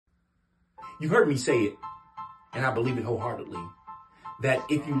You've heard me say it, and I believe it wholeheartedly, that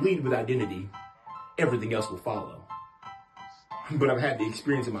if you lead with identity, everything else will follow. But I've had the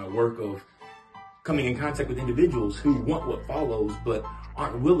experience in my work of coming in contact with individuals who want what follows, but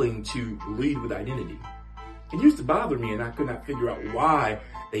aren't willing to lead with identity. It used to bother me, and I could not figure out why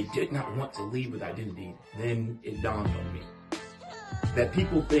they did not want to lead with identity. Then it dawned on me that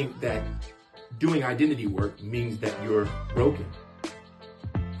people think that doing identity work means that you're broken,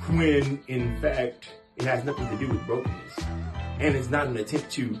 when in fact it has nothing to do with brokenness, and it's not an attempt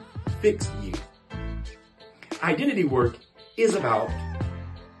to fix you. Identity work is about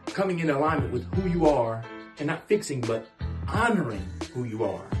coming in alignment with who you are and not fixing, but honoring who you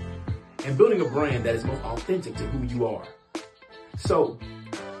are and building a brand that is most authentic to who you are. So,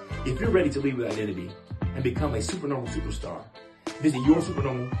 if you're ready to lead with identity and become a supernormal superstar, visit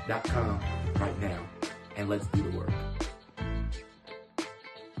yoursupernormal.com right now and let's do the work.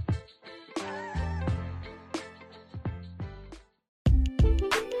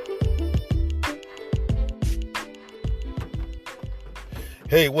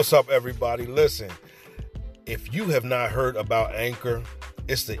 Hey, what's up, everybody? Listen, if you have not heard about Anchor,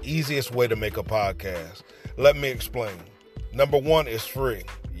 it's the easiest way to make a podcast. Let me explain. Number one, it's free.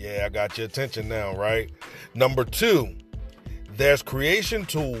 Yeah, I got your attention now, right? Number two, there's creation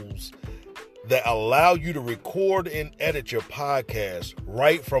tools that allow you to record and edit your podcast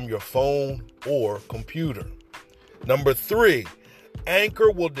right from your phone or computer. Number three, Anchor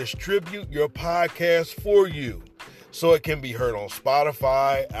will distribute your podcast for you, so it can be heard on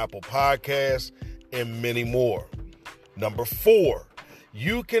Spotify, Apple Podcasts, and many more. Number four,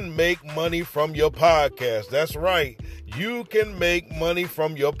 you can make money from your podcast. That's right. You can make money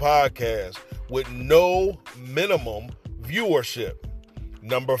from your podcast with no minimum viewership.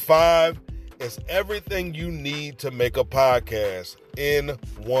 Number five, it's everything you need to make a podcast in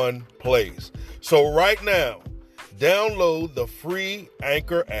one place. So right now, download the free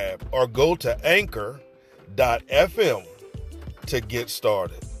Anchor app or go to Anchor.fm to get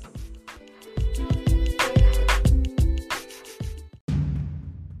started.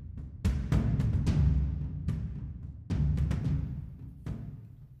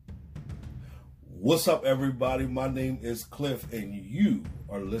 What's up, everybody? My name is Cliff, and you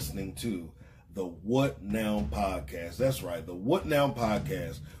are listening to the What Now Podcast. That's right, the What Now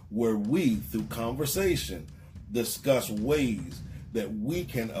Podcast, where we, through conversation, discuss ways that we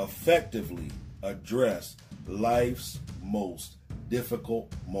can effectively address life's most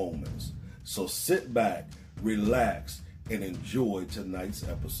difficult moments. So sit back, relax, and enjoy tonight's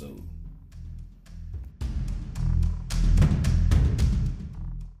episode.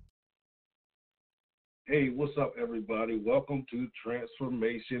 Hey, what's up, everybody? Welcome to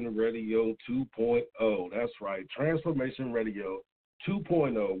Transformation Radio 2.0. That's right, Transformation Radio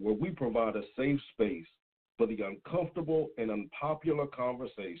 2.0, where we provide a safe space for the uncomfortable and unpopular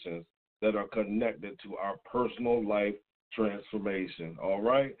conversations that are connected to our personal life transformation. All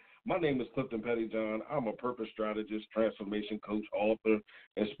right? My name is Clifton Pettyjohn. I'm a purpose strategist, transformation coach, author,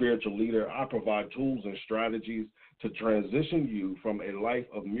 and spiritual leader. I provide tools and strategies to transition you from a life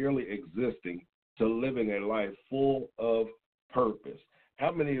of merely existing to living a life full of purpose.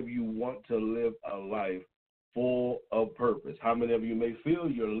 How many of you want to live a life full of purpose? How many of you may feel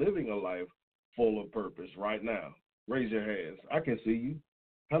you're living a life full of purpose right now? Raise your hands. I can see you.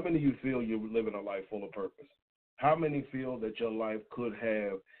 How many of you feel you're living a life full of purpose? How many feel that your life could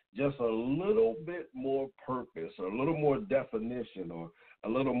have just a little bit more purpose, or a little more definition, or a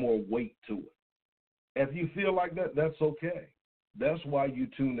little more weight to it? If you feel like that, that's okay. That's why you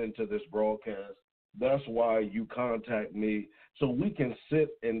tune into this broadcast. That's why you contact me, so we can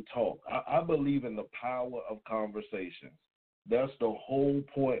sit and talk. I believe in the power of conversations. That's the whole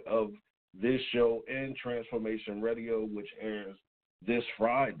point of this show and Transformation Radio, which airs this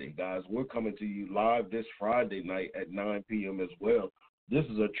Friday, guys. We're coming to you live this Friday night at 9 p.m. as well. This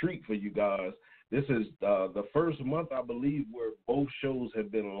is a treat for you guys. This is the first month, I believe, where both shows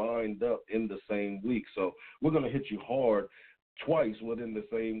have been lined up in the same week. So we're going to hit you hard twice within the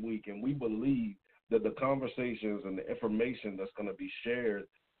same week, and we believe that the conversations and the information that's going to be shared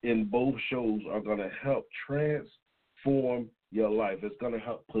in both shows are going to help transform your life. It's going to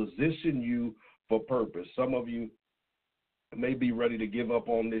help position you for purpose. Some of you may be ready to give up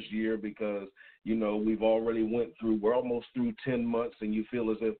on this year because, you know, we're almost through 10 months, and you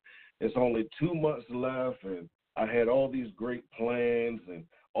feel as if it's only 2 months left, and I had all these great plans and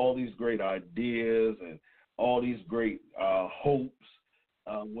all these great ideas and all these great hopes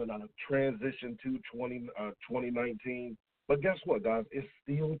when I transitioned to 2019. But guess what, guys? It's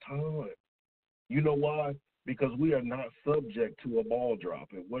still time. You know why? because we are not subject to a ball drop,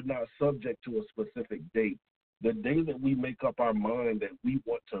 and we're not subject to a specific date. The day that we make up our mind that we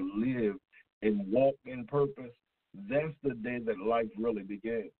want to live and walk in purpose, that's the day that life really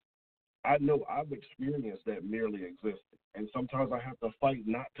begins. I know I've experienced that merely existing. And sometimes I have to fight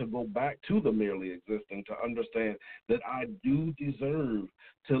not to go back to the merely existing to understand that I do deserve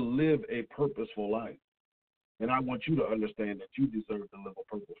to live a purposeful life. And I want you to understand that you deserve to live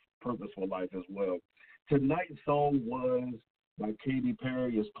a purposeful life as well. Tonight's song was by Katy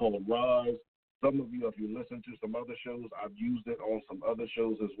Perry. It's called Rise. Some of you, if you listen to some other shows, I've used it on some other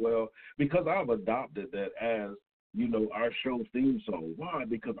shows as well because I've adopted that as, you know, our show theme song. Why?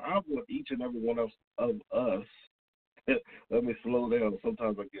 Because I want each and every one of us, let me slow down.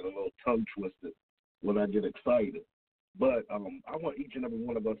 Sometimes I get a little tongue twisted when I get excited. But I want each and every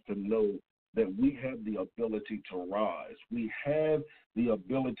one of us to know that we have the ability to rise. We have the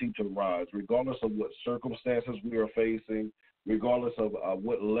ability to rise, regardless of what circumstances we are facing, regardless of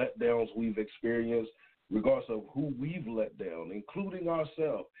what letdowns we've experienced, regardless of who we've let down, including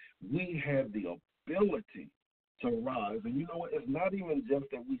ourselves. We have the ability to rise. And you know what? It's not even just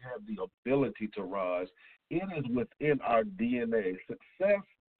that we have the ability to rise. It is within our DNA. Success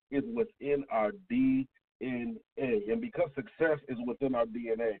is within our DNA. And because success is within our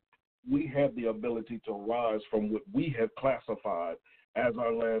DNA, we have the ability to rise from what we have classified as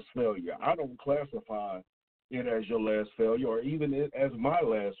our last failure. I don't classify it as your last failure or even it as my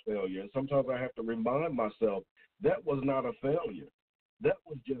last failure. And sometimes I have to remind myself that was not a failure. That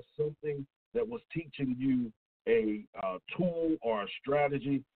was just something that was teaching you a tool or a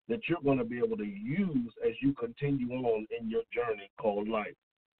strategy that you're going to be able to use as you continue on in your journey called life.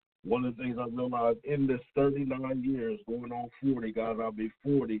 One of the things I realized in this 39 years, going on 40, guys, I'll be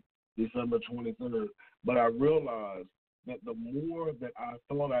 40 December 23rd, but I realized that the more that I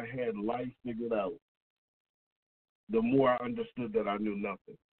thought I had life figured out, the more I understood that I knew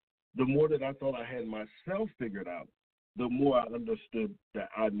nothing. The more that I thought I had myself figured out, the more I understood that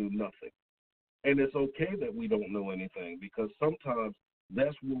I knew nothing. And it's okay that we don't know anything because sometimes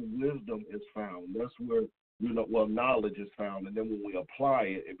that's where wisdom is found. That's where, knowledge is found. And then when we apply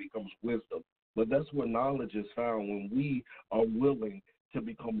it, it becomes wisdom. But that's where knowledge is found when we are willing to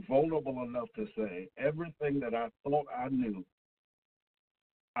become vulnerable enough to say, everything that I thought I knew,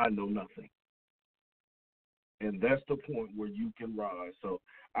 I know nothing. And that's the point where you can rise. So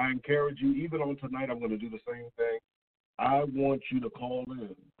I encourage you, even on tonight, I'm going to do the same thing. I want you to call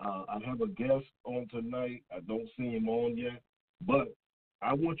in. I have a guest on tonight. I don't see him on yet, but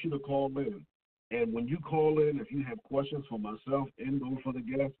I want you to call in. And when you call in, if you have questions for myself and or for the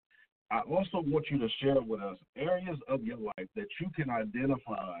guest, I also want you to share with us areas of your life that you can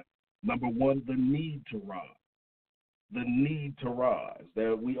identify, number one, the need to rise. The need to rise.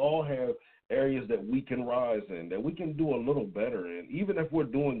 That we all have areas that we can rise in, that we can do a little better in. Even if we're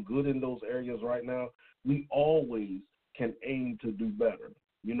doing good in those areas right now, we always can aim to do better.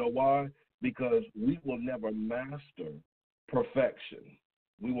 You know why? Because we will never master perfection.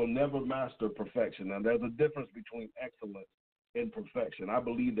 We will never master perfection. Now, there's a difference between excellence and perfection. I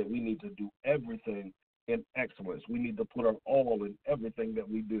believe that we need to do everything in excellence. We need to put our all in everything that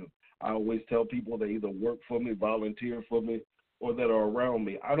we do. I always tell people they either work for me, volunteer for me, or that are around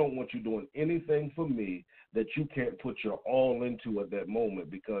me. I don't want you doing anything for me that you can't put your all into at that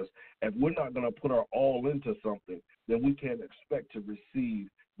moment, because if we're not going to put our all into something, then we can't expect to receive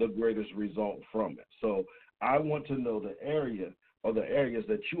the greatest result from it. So I want to know the area or the areas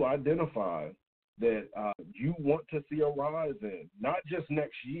that you identify that you want to see a rise in, not just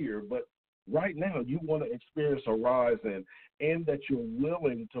next year, but right now you want to experience a rise in, and that you're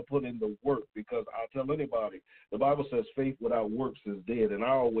willing to put in the work. Because I tell anybody, the Bible says faith without works is dead. And I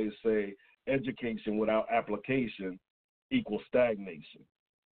always say education without application equals stagnation.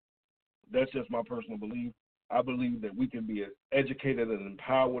 That's just my personal belief. I believe that we can be educated and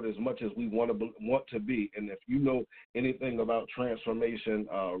empowered as much as we want to be. And if you know anything about Transformation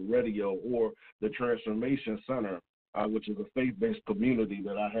Radio or the Transformation Center, which is a faith-based community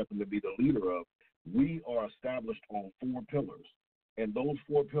that I happen to be the leader of, we are established on 4 pillars. And those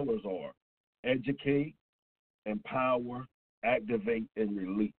 4 pillars are educate, empower, activate, and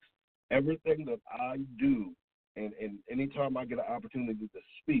release. Everything that I do, and anytime I get an opportunity to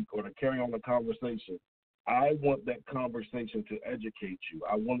speak or to carry on a conversation, I want that conversation to educate you.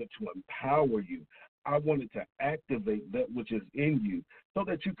 I want it to empower you. I want it to activate that which is in you so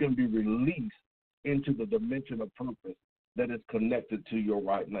that you can be released into the dimension of purpose that is connected to your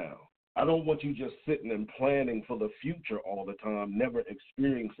right now. I don't want you just sitting and planning for the future all the time, never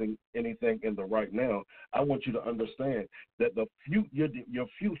experiencing anything in the right now. I want you to understand that your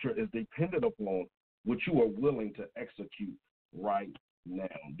future is dependent upon what you are willing to execute right now.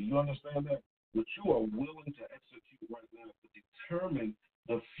 Do you understand that? What you are willing to execute right now to determine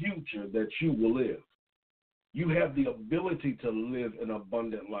the future that you will live. You have the ability to live an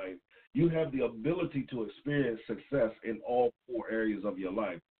abundant life. You have the ability to experience success in all 4 areas of your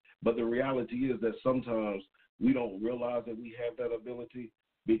life. But the reality is that sometimes we don't realize that we have that ability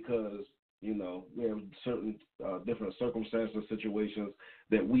because, you know, we have certain different circumstances, situations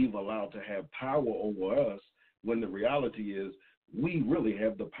that we've allowed to have power over us, when the reality is we really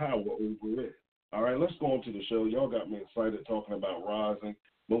have the power over it. All right, let's go on to the show. Y'all got me excited talking about rising.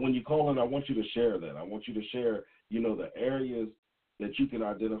 But when you call in, I want you to share that. I want you to share, you know, the areas that you can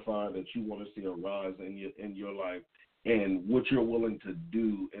identify that you want to see a rise in your life, and what you're willing to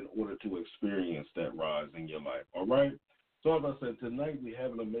do in order to experience that rise in your life. All right? So as I said, tonight we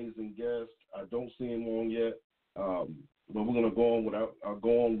have an amazing guest. I don't see him on yet, but we're going to go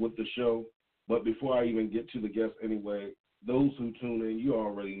on with the show. But before I even get to the guest anyway, those who tune in, you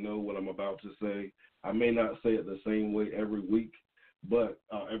already know what I'm about to say. I may not say it the same way every week, but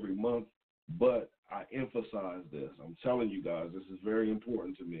every month, but I emphasize this. I'm telling you guys, this is very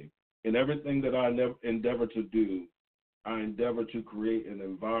important to me. In everything that I endeavor to do, I endeavor to create an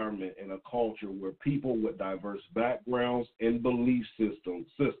environment and a culture where people with diverse backgrounds and belief systems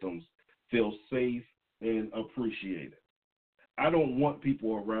feel safe and appreciated. I don't want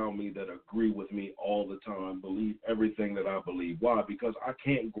people around me that agree with me all the time, believe everything that I believe. Why? Because I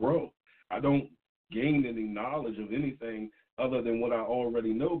can't grow. I don't gain any knowledge of anything other than what I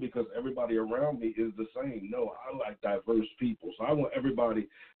already know, because everybody around me is the same. No, I like diverse people. So I want everybody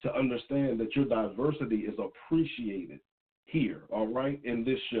to understand that your diversity is appreciated here, all right, in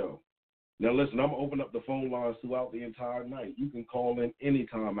this show. Now, listen, I'm going to open up the phone lines throughout the entire night. You can call in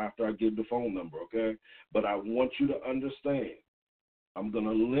anytime after I give the phone number, okay? But I want you to understand, I'm going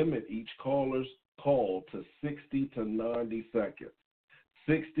to limit each caller's call to 60 to 90 seconds.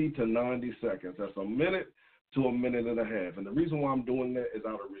 60 to 90 seconds. That's a minute to a minute and a half. And the reason why I'm doing that is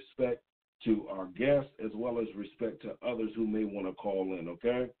out of respect to our guests as well as respect to others who may want to call in,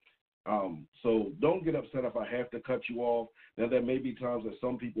 okay? So don't get upset if I have to cut you off. Now, there may be times that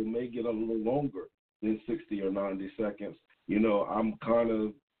some people may get a little longer than 60 or 90 seconds. You know, I'm kind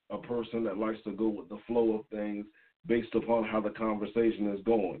of a person that likes to go with the flow of things based upon how the conversation is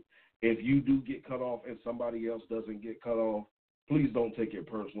going. If you do get cut off and somebody else doesn't get cut off, please don't take it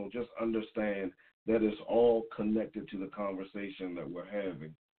personal. Just understand that it's all connected to the conversation that we're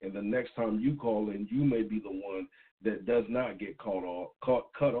having. And the next time you call in, you may be the one that does not get cut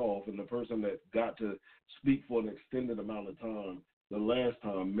off, and the person that got to speak for an extended amount of time the last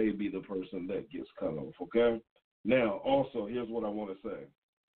time may be the person that gets cut off, okay? Now, also, here's what I want to say.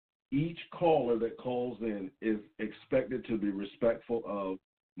 Each caller that calls in is expected to be respectful of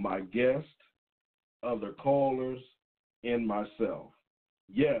my guest, other callers, and myself.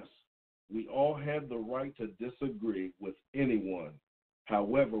 Yes, we all have the right to disagree with anyone.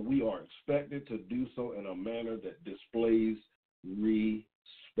 However, we are expected to do so in a manner that displays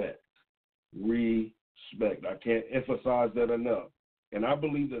respect. Respect. I can't emphasize that enough. And I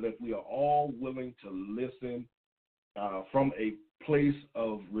believe that if we are all willing to listen from a place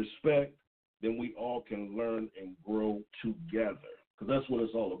of respect, then we all can learn and grow together. Because that's what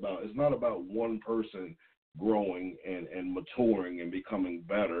it's all about. It's not about one person growing and maturing and becoming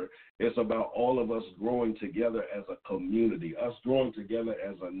better. It's about all of us growing together as a community, us growing together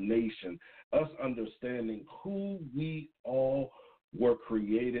as a nation, us understanding who we all were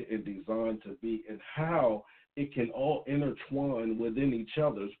created and designed to be and how it can all intertwine within each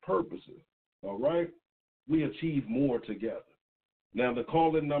other's purposes. All right? We achieve more together. Now, the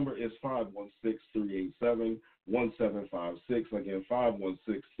call-in number is 516-387-1756. Again,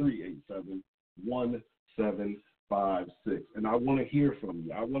 516-387-1756. And I want to hear from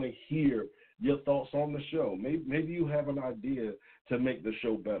you. I want to hear your thoughts on the show. Maybe you have an idea to make the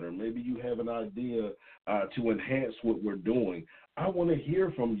show better. Maybe you have an idea to enhance what we're doing. I want to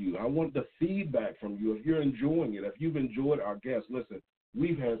hear from you. I want the feedback from you. If you're enjoying it, if you've enjoyed our guests, listen,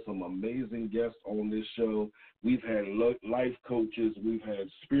 we've had some amazing guests on this show. We've had life coaches. We've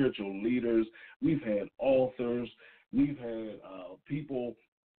had spiritual leaders. We've had authors. We've had people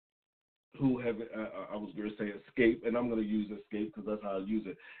who have, I was going to say escape, and I'm going to use escape because that's how I use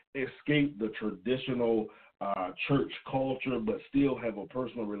it, escape the traditional church culture but still have a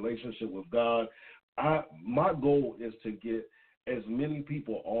personal relationship with God. My goal is to get as many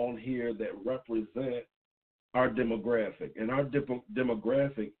people on here that represent our demographic, and our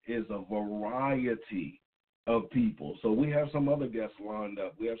demographic is a variety of people. So we have some other guests lined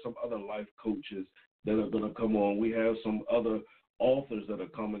up. We have some other life coaches that are going to come on. We have some other authors that are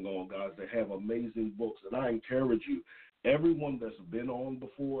coming on, guys, that have amazing books. And I encourage you, everyone that's been on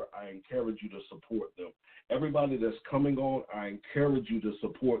before, I encourage you to support them. Everybody that's coming on, I encourage you to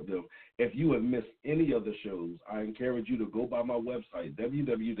support them. If you have missed any of the shows, I encourage you to go by my website,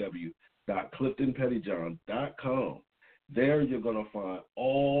 www.cliftonpettyjohn.com. There you're going to find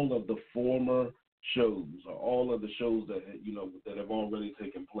all of the former shows, or all of the shows that that have already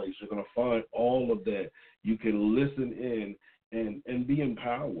taken place. You're going to find all of that. You can listen in and be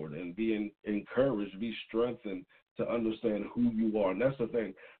empowered and be encouraged, be strengthened to understand who you are. And that's the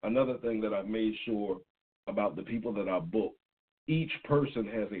thing. Another thing that I've made sure about the people that I book, each person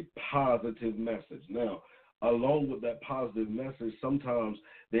has a positive message. Now, along with that positive message, sometimes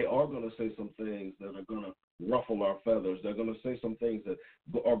they are going to say some things that are going to ruffle our feathers. They're going to say some things that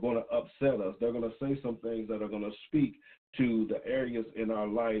are going to upset us. They're going to say some things that are going to speak to the areas in our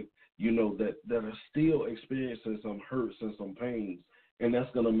life, that are still experiencing some hurts and some pains. And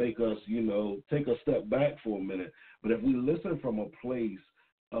that's going to make us, take a step back for a minute. But if we listen from a place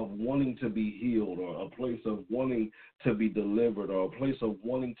of wanting to be healed, or a place of wanting to be delivered, or a place of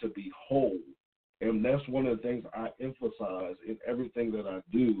wanting to be whole, and that's one of the things I emphasize in everything that I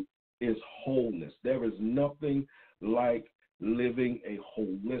do, is wholeness. There is nothing like living a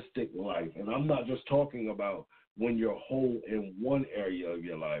holistic life. And I'm not just talking about when you're whole in one area of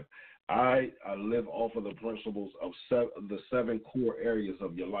your life. I live off of the principles of the 7 core areas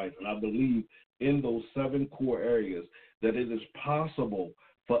of your life. And I believe in those 7 core areas that it is possible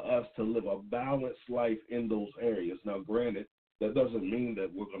for us to live a balanced life in those areas. Now, granted, that doesn't mean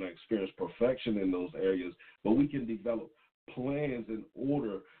that we're going to experience perfection in those areas, but we can develop plans in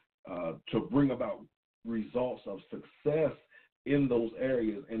order to bring about results of success in those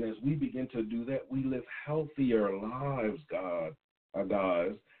areas. And as we begin to do that, we live healthier lives, guys.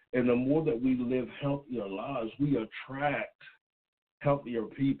 And the more that we live healthier lives, we attract healthier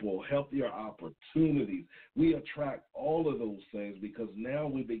people, healthier opportunities. We attract all of those things because now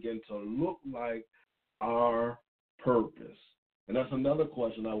we begin to look like our purpose. And that's another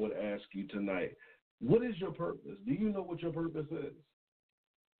question I would ask you tonight. What is your purpose? Do you know what your purpose is?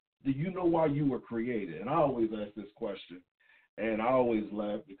 Do you know why you were created? And I always ask this question, and I always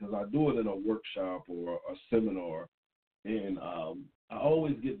laugh because I do it in a workshop or a seminar, and I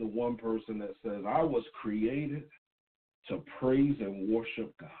always get the one person that says, I was created to praise and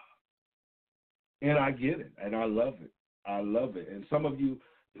worship God. And I get it, and I love it. I love it. And some of you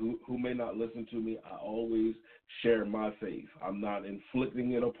who may not listen to me, I always share my faith. I'm not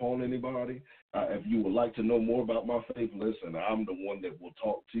inflicting it upon anybody. If you would like to know more about my faith, listen, I'm the one that will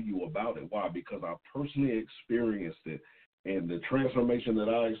talk to you about it. Why? Because I personally experienced it. And the transformation that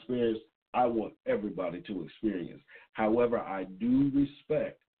I experienced, I want everybody to experience. However, I do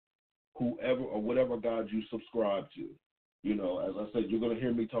respect whoever or whatever God you subscribe to. As I said, you're going to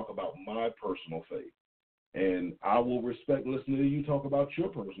hear me talk about my personal faith. And I will respect listening to you talk about your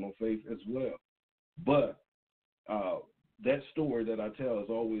personal faith as well. But that story that I tell is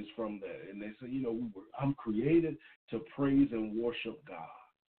always from that. And they say, I'm created to praise and worship God.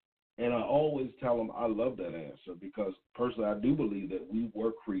 And I always tell them I love that answer because personally I do believe that we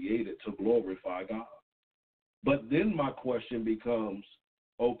were created to glorify God. But then my question becomes,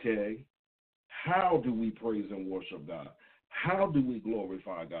 okay, how do we praise and worship God? How do we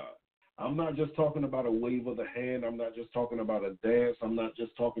glorify God? I'm not just talking about a wave of the hand. I'm not just talking about a dance. I'm not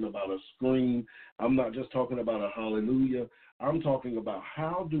just talking about a scream. I'm not just talking about a hallelujah. I'm talking about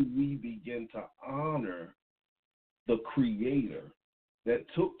how do we begin to honor the Creator that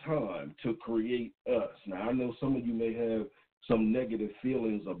took time to create us. Now, I know some of you may have some negative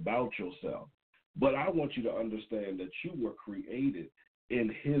feelings about yourself, but I want you to understand that you were created in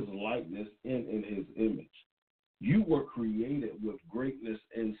His likeness and in His image. You were created with greatness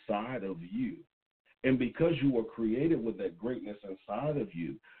inside of you. And because you were created with that greatness inside of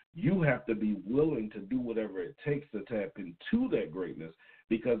you, you have to be willing to do whatever it takes to tap into that greatness,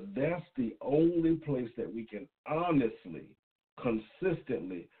 because that's the only place that we can honestly,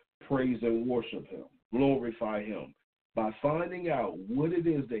 consistently praise and worship Him, glorify Him, by finding out what it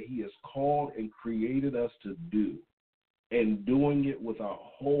is that He has called and created us to do, and doing it with our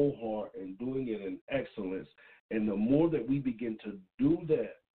whole heart and doing it in excellence. And the more that we begin to do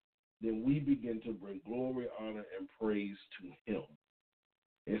that, then we begin to bring glory, honor, and praise to Him.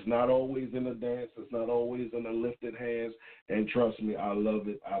 It's not always in a dance. It's not always in a lifted hands. And trust me, I love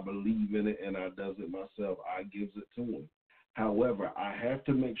it. I believe in it, and I does it myself. I gives it to Him. However, I have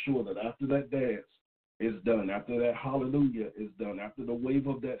to make sure that after that dance is done, after that hallelujah is done, after the wave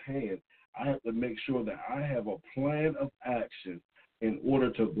of that hand, I have to make sure that I have a plan of action in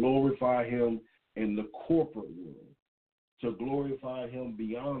order to glorify Him in the corporate world. to glorify him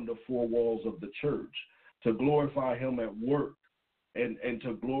beyond the four walls of the church, to glorify him at work, and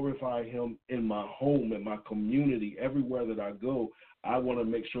to glorify him in my home, in my community, everywhere that I go. I want to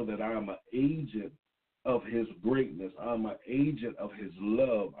make sure that I am an agent of his greatness. I'm an agent of his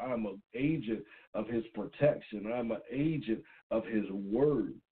love. I'm an agent of his protection. I'm an agent of his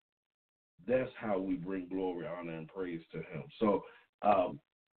word. That's how we bring glory, honor, and praise to him. So,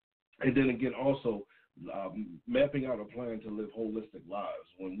 and then again, also mapping out a plan to live holistic lives.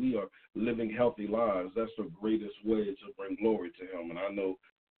 When we are living healthy lives, that's the greatest way to bring glory to him. And I know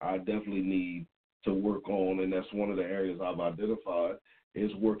I definitely need to work on, and that's one of the areas I've identified,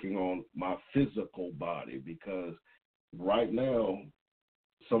 is working on my physical body, because right now,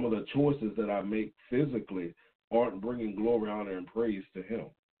 some of the choices that I make physically aren't bringing glory, honor, and praise to him.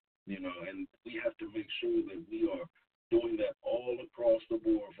 And we have to make sure that we are doing that all across the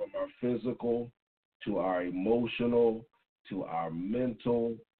board, from our physical to our emotional to our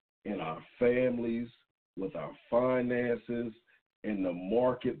mental, in our families, with our finances, in the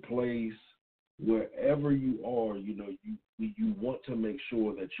marketplace, wherever you are. You want to make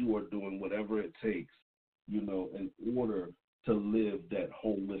sure that you are doing whatever it takes, in order to live that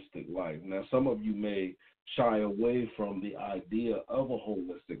holistic life. Now, some of you may shy away from the idea of a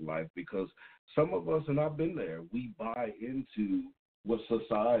holistic life, because some of us, and I've been there, we buy into what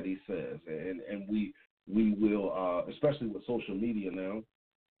society says, and we will, especially with social media now.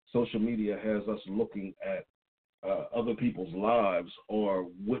 Social media has us looking at other people's lives, or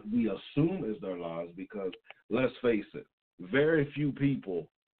what we assume is their lives, because let's face it, very few people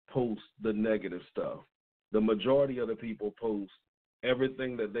post the negative stuff. The majority of the people post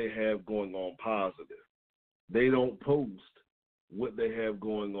everything that they have going on positive. They don't post what they have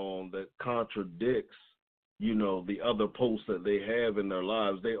going on that contradicts, the other posts that they have in their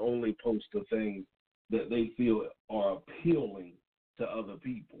lives. They only post the things that they feel are appealing to other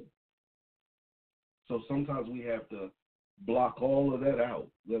people. So sometimes we have to block all of that out.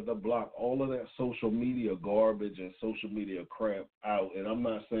 We have to block all of that social media garbage and social media crap out. And I'm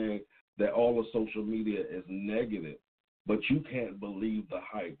not saying that all of social media is negative, but you can't believe the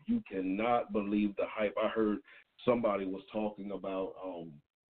hype. You cannot believe the hype. I heard somebody was talking about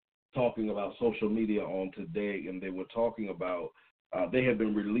social media on today, and they were talking about they had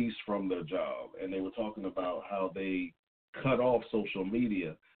been released from their job, and they were talking about how they cut off social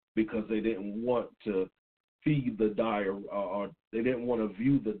media because they didn't want to feed the or they didn't want to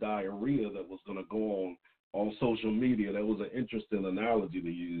view the diarrhea that was going to go on social media. That was an interesting analogy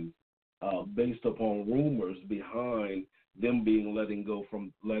to use, based upon rumors behind them being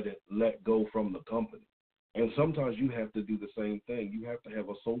let go from the company. And sometimes you have to do the same thing. You have to have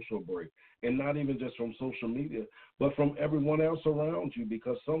a social break, and not even just from social media, but from everyone else around you,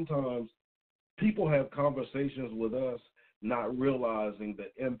 because sometimes people have conversations with us not realizing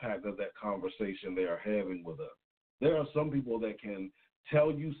the impact of that conversation they are having with us. There are some people that can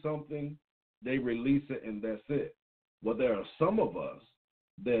tell you something, they release it, and that's it. But there are some of us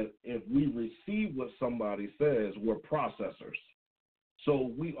that if we receive what somebody says, we're processors.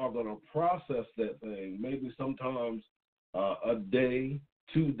 So we are going to process that thing, maybe sometimes a day,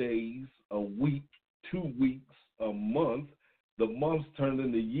 2 days, a week, 2 weeks, a month. The months turn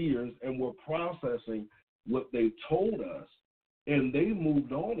into years, and we're processing what they told us, and they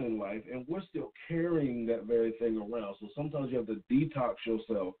moved on in life, and we're still carrying that very thing around. So sometimes you have to detox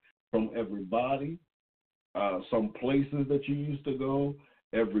yourself from everybody, some places that you used to go,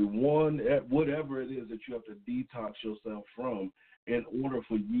 everyone, whatever it is that you have to detox yourself from in order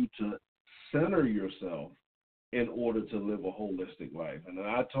for you to center yourself in order to live a holistic life. And then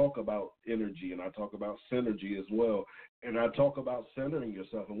I talk about energy, and I talk about synergy as well, and I talk about centering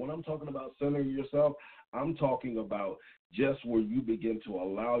yourself. And when I'm talking about centering yourself, I'm talking about just where you begin to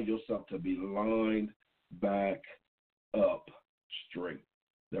allow yourself to be lined back up straight.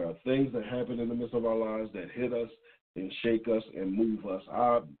 There are things that happen in the midst of our lives that hit us and shake us and move us.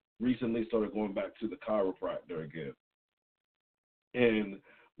 I recently started going back to the chiropractor again. And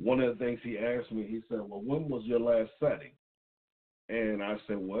one of the things he asked me, he said, well, when was your last setting? And I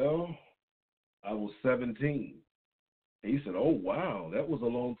said, well, I was 17. He said, oh, wow, that was a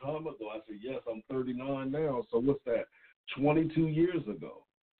long time ago. I said, yes, I'm 39 now. So what's that? 22 years ago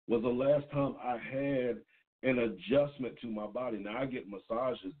was the last time I had an adjustment to my body. Now, I get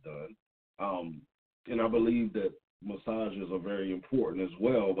massages done, and I believe that massages are very important as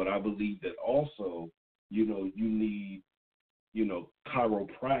well, but I believe that also, you need,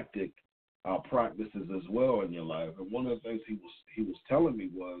 chiropractic practices as well in your life. And one of the things he was telling me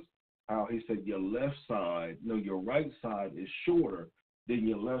was how he said your right side is shorter than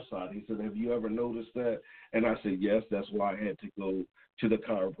your left side. He said, have you ever noticed that? And I said, yes, that's why I had to go to the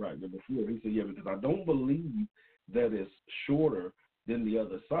chiropractor before. He said, yeah, because I don't believe that it's shorter than the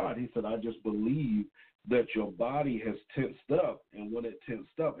other side. He said, I just believe that your body has tensed up, and when it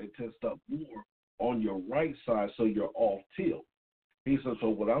tensed up more on your right side, so you're off tilt. He said, so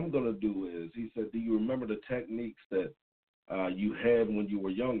what I'm going to do is, he said, do you remember the techniques that you had when you were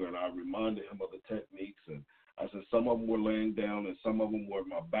younger? And I reminded him of the techniques, and I said some of them were laying down and some of them were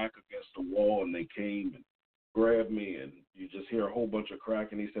my back against the wall, and they came and grabbed me, and you just hear a whole bunch of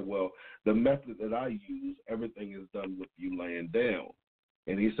cracking. He said, well, the method that I use, everything is done with you laying down.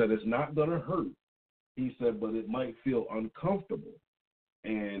 And he said, it's not going to hurt. He said, but it might feel uncomfortable.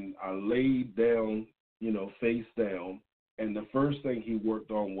 And I laid down, face down, and the first thing he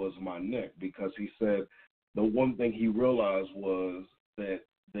worked on was my neck, because he said the one thing he realized was that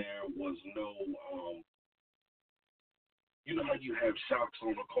there was no, you know how you have shocks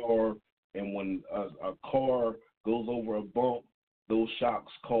on a car, and when a car goes over a bump, those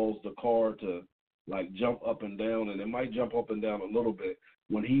shocks cause the car to like jump up and down, and it might jump up and down a little bit.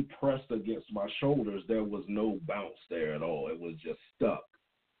 When he pressed against my shoulders, there was no bounce there at all. It was just stuck.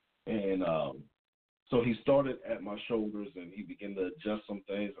 And so he started at my shoulders, and he began to adjust some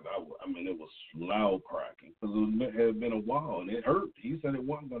things, and I mean, it was loud cracking, because it had been a while, and it hurt. He said it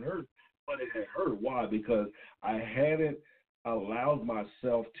wasn't going to hurt, but it had hurt. Why? Because I hadn't allowed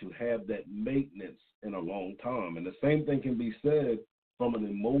myself to have that maintenance in a long time. And the same thing can be said from an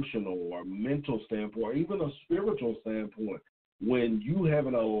emotional or mental standpoint, or even a spiritual standpoint. When you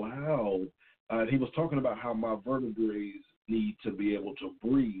haven't allowed, he was talking about how my vertebrae need to be able to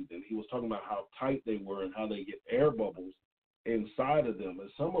breathe, and he was talking about how tight they were and how they get air bubbles inside of them. And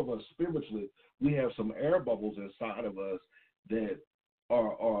some of us spiritually, we have some air bubbles inside of us that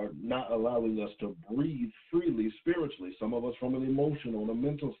are not allowing us to breathe freely spiritually. Some of us from an emotional and a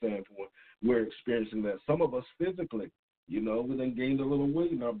mental standpoint, we're experiencing that. Some of us physically, we then gained a little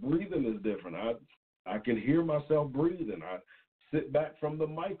weight, and our breathing is different. I can hear myself breathing. I sit back from the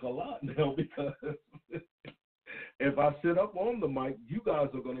mic a lot now, because if I sit up on the mic, you guys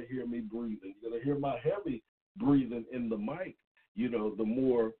are going to hear me breathing. You're going to hear my heavy breathing in the mic, the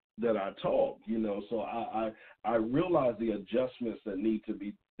more that I talk, So I realized the adjustments that need to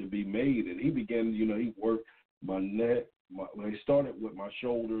be made. And he began, he worked my neck. He started with my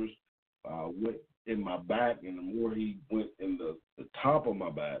shoulders, went in my back, and the more he went in the top of my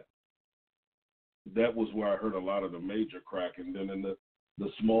back, that was where I heard a lot of the major cracking. Then in the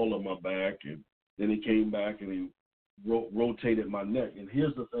small of my back, and then he came back and he rotated my neck. And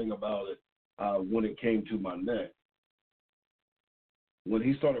here's the thing about it, when it came to my neck. When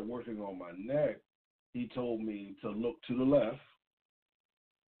he started working on my neck, he told me to look to the left.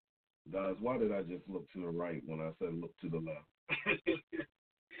 Guys, why did I just look to the right when I said look to the left?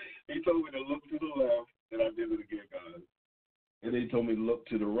 He told me to look to the left, and I did it again, guys. And he told me to look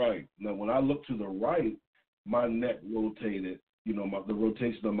to the right. Now, when I looked to the right, my neck rotated. The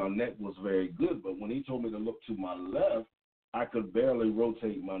rotation of my neck was very good. But when he told me to look to my left, I could barely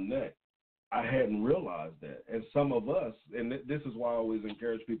rotate my neck. I hadn't realized that. And some of us, and this is why I always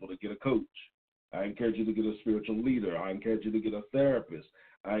encourage people to get a coach. I encourage you to get a spiritual leader. I encourage you to get a therapist.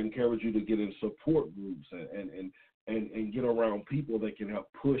 I encourage you to get in support groups and get around people that can help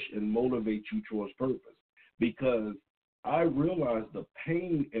push and motivate you towards purpose. Because I realized the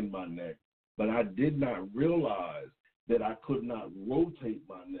pain in my neck, but I did not realize that I could not rotate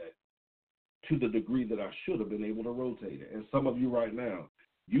my neck to the degree that I should have been able to rotate it. And some of you right now,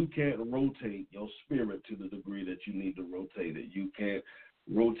 you can't rotate your spirit to the degree that you need to rotate it. You can't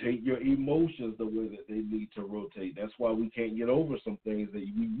rotate your emotions the way that they need to rotate. That's why we can't get over some things that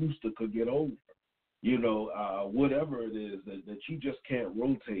we used to could get over. Whatever it is that you just can't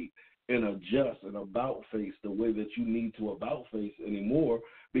rotate and adjust and about face the way that you need to about face anymore,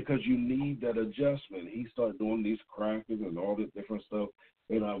 because you need that adjustment. He started doing these crackers and all this different stuff,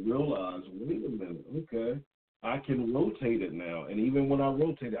 and I realized, wait a minute, okay, I can rotate it now. And even when I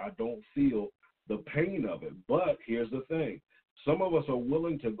rotate it, I don't feel the pain of it. But here's the thing. Some of us are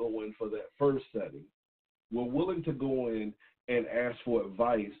willing to go in for that first setting. We're willing to go in and ask for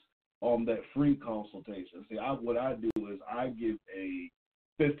advice on that free consultation. See, what I do is I give a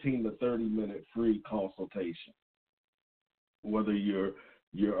 15 to 30-minute free consultation. Whether you're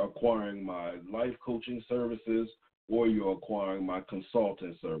acquiring my life coaching services or you're acquiring my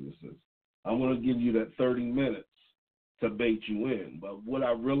consulting services, I'm going to give you that 30 minutes to bait you in. But what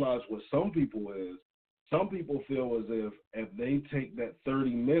I realize with some people is, some people feel as if they take that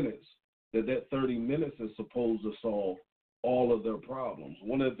 30 minutes, that 30 minutes is supposed to solve all of their problems.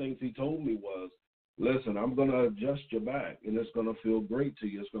 One of the things he told me was, listen, I'm going to adjust your back, and it's going to feel great to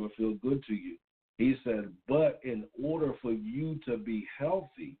you. It's going to feel good to you. He said, but in order for you to be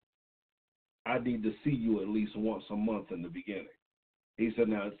healthy, I need to see you at least once a month in the beginning. He said,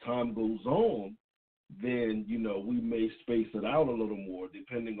 now as time goes on, then, we may space it out a little more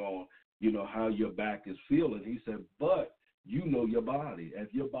depending on, how your back is feeling. He said, but you know your body.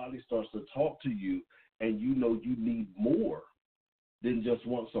 If your body starts to talk to you and you need more than just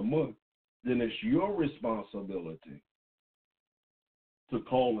once a month, then it's your responsibility to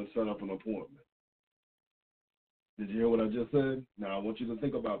call and set up an appointment. Did you hear what I just said? Now, I want you to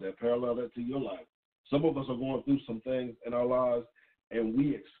think about that, parallel that to your life. Some of us are going through some things in our lives, and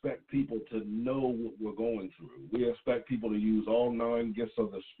we expect people to know what we're going through. We expect people to use all 9 gifts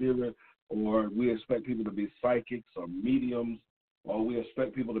of the Spirit, or we expect people to be psychics or mediums, or we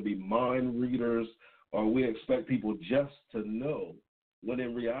expect people to be mind readers, or we expect people just to know, when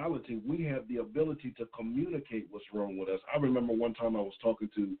in reality, we have the ability to communicate what's wrong with us. I remember one time I was talking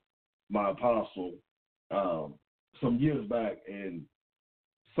to my apostle some years back, and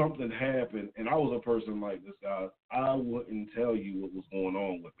something happened, and I was a person like this, guy. I wouldn't tell you what was going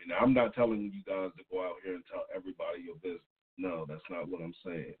on with me. Now, I'm not telling you guys to go out here and tell everybody your business. No, that's not what I'm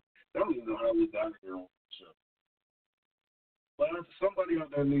saying. I don't even know how we got here on the show. But somebody out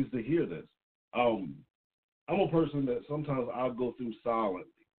there needs to hear this. I'm a person that sometimes I'll go through silently.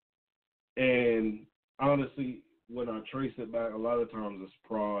 And honestly, when I trace it back, a lot of times it's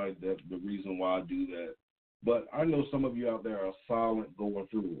pride that's the reason why I do that. But I know some of you out there are silent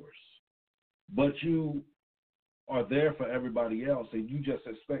go-throughers. But you are there for everybody else, and you just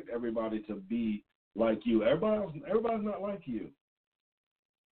expect everybody to be like you. Everybody's not like you.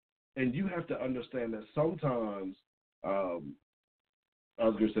 And you have to understand that sometimes, I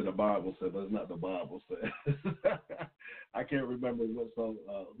was going to say the Bible said, but it's not the Bible said. I can't remember what song,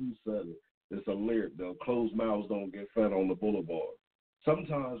 who said it. It's a lyric, though. Closed mouths don't get fed on the boulevard.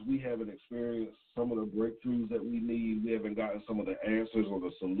 Sometimes we haven't experienced some of the breakthroughs that we need. We haven't gotten some of the answers or the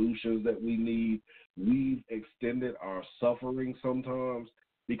solutions that we need. We've extended our suffering sometimes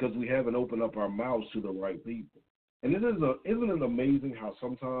because we haven't opened up our mouths to the right people. And isn't it amazing how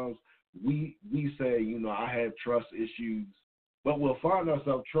sometimes we say, I have trust issues, but we'll find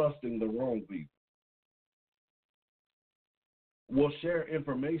ourselves trusting the wrong people. We'll share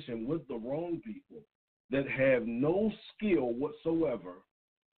information with the wrong people that have no skill whatsoever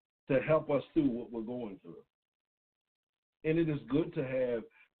to help us through what we're going through. And it is good to have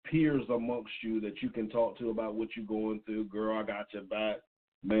peers amongst you that you can talk to about what you're going through. Girl, I got your back.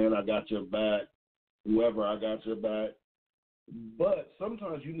 Man, I got your back. Whoever, I got your back. But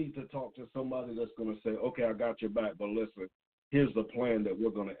sometimes you need to talk to somebody that's going to say, okay, I got your back, but listen, here's the plan that we're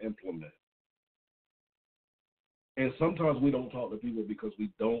going to implement. And sometimes we don't talk to people because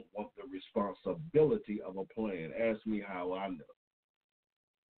we don't want the responsibility of a plan. Ask me how I know.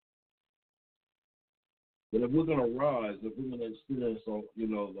 But if we're going to rise, if we're going to experience,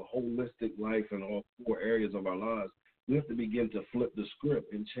 the holistic life in all 4 areas of our lives, we have to begin to flip the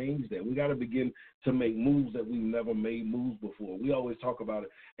script and change that. We got to begin to make moves that we've never made moves before. We always talk about it,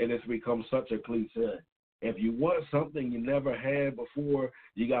 and it's become such a cliche. If you want something you never had before,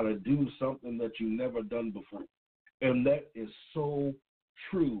 you got to do something that you never done before. And that is so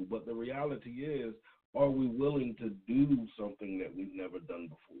true. But the reality is, are we willing to do something that we've never done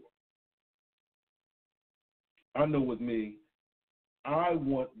before? I know with me, I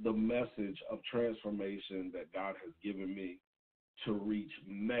want the message of transformation that God has given me to reach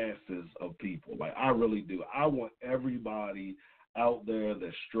masses of people. Like, I really do. I want everybody out there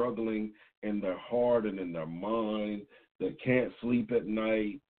that's struggling in their heart and in their mind, that can't sleep at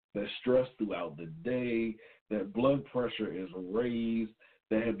night, that's stressed throughout the day, that blood pressure is raised,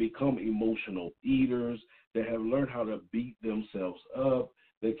 that have become emotional eaters, that have learned how to beat themselves up.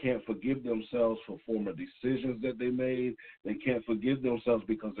 They can't forgive themselves for former decisions that they made. They can't forgive themselves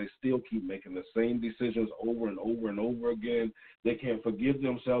because they still keep making the same decisions over and over and over again. They can't forgive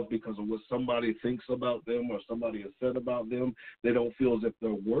themselves because of what somebody thinks about them or somebody has said about them. They don't feel as if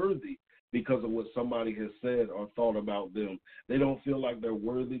they're worthy because of what somebody has said or thought about them. They don't feel like they're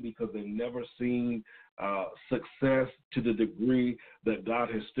worthy because they've never seen success to the degree that God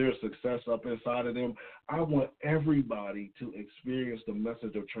has stirred success up inside of them. I want everybody to experience the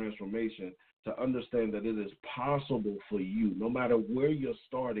message of transformation, to understand that it is possible for you, no matter where you're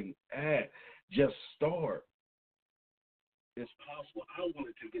starting at, just start. It's possible. I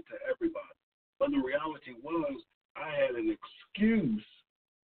wanted to get to everybody. But the reality was I had an excuse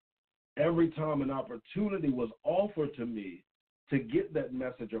every time an opportunity was offered to me to get that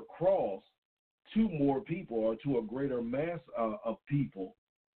message across to more people or to a greater mass of people,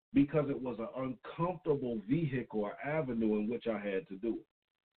 because it was an uncomfortable vehicle or avenue in which I had to do it.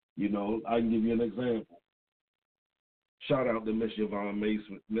 You know, I can give you an example. Shout out to Miss Yvonne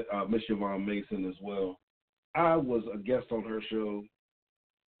Mason as well. I was a guest on her show,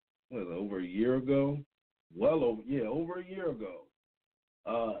 over a year ago? Over a year ago.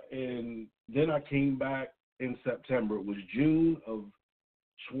 And then I came back in September. It was June of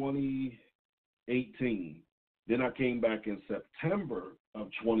 2018. Then I came back in September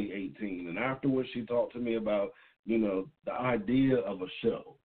of 2018. And afterwards, she talked to me about, the idea of a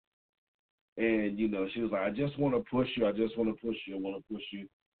show. And, she was like, I just want to push you. I want to push you.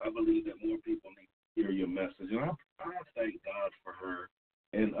 I believe that more people need to hear your message. And I thank God for her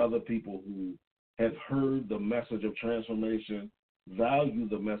and other people who have heard the message of transformation, value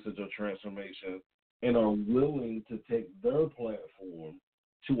the message of transformation, and are willing to take their platform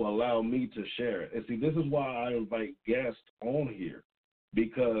to allow me to share it. And see, this is why I invite guests on here,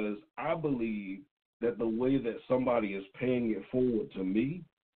 because I believe that the way that somebody is paying it forward to me,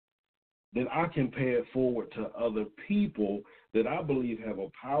 then I can pay it forward to other people that I believe have a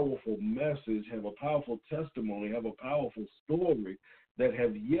powerful message, have a powerful testimony, have a powerful story that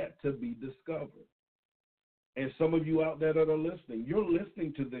have yet to be discovered. And some of you out there that are listening, you're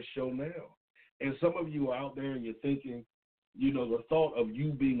listening to this show now. And some of you are out there and you're thinking, the thought of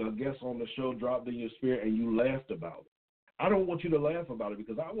you being a guest on the show dropped in your spirit and you laughed about it. I don't want you to laugh about it,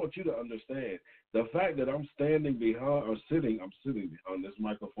 because I want you to understand the fact that I'm sitting behind this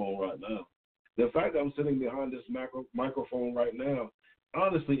microphone right now. The fact that I'm sitting behind this microphone right now,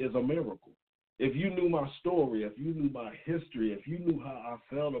 honestly, is a miracle. If you knew my story, if you knew my history, if you knew how I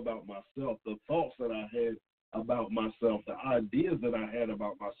felt about myself, the thoughts that I had about myself, the ideas that I had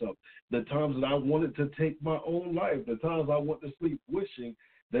about myself, the times that I wanted to take my own life, the times I went to sleep wishing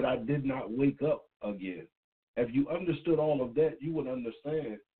that I did not wake up again. If you understood all of that, you would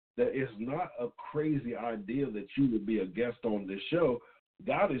understand that it's not a crazy idea that you would be a guest on this show.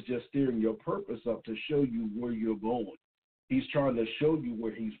 God is just steering your purpose up to show you where you're going. He's trying to show you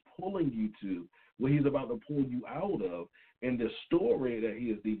where he's pulling you to, where he's about to pull you out of, and the story that he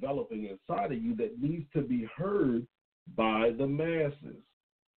is developing inside of you that needs to be heard by the masses.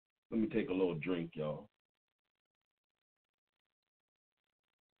 Let me take a little drink, y'all.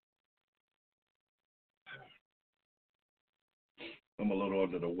 I'm a little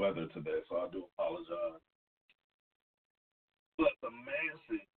under the weather today, so I do apologize. But the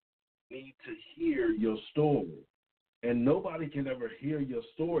masses need to hear your story. And nobody can ever hear your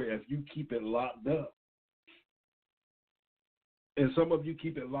story if you keep it locked up. And some of you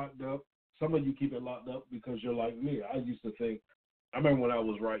keep it locked up. Some of you keep it locked up because you're like me. I remember when I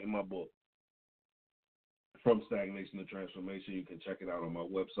was writing my book, From Stagnation to Transformation. You can check it out on my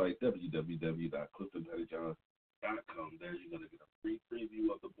website, www.cliftonpettyjohn.com. There you're going to get a free preview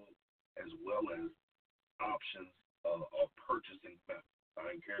of the book as well as options of purchasing methods.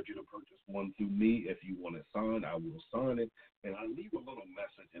 I encourage you to purchase one through me. If you want it signed, I will sign it. And I leave a little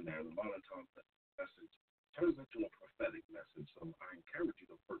message in there. And a lot of times that message turns into a prophetic message. So I encourage you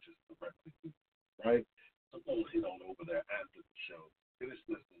to purchase directly, right? So go hit on over there after the show. Finish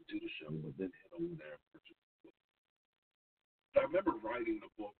listening to the show, but then hit over there and purchase the book. I remember writing the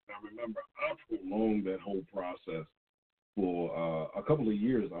book, and I remember I prolonged that whole process for a couple of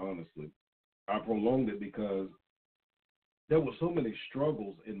years, honestly. I prolonged it because there were so many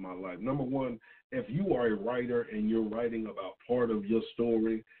struggles in my life. Number one, if you are a writer and you're writing about part of your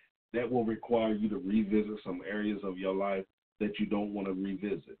story, that will require you to revisit some areas of your life that you don't want to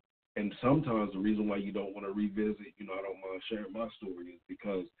revisit. And sometimes the reason why you don't want to revisit, I don't mind sharing my story, is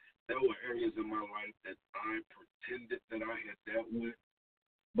because there were areas in my life that I pretended that I had dealt with,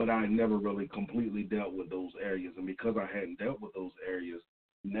 but I never really completely dealt with those areas. And because I hadn't dealt with those areas,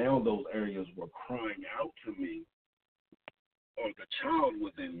 now those areas were crying out to me, or the child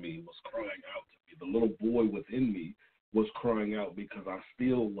within me was crying out to me. The little boy within me was crying out because I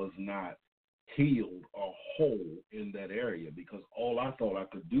still was not healed or whole in that area, because all I thought I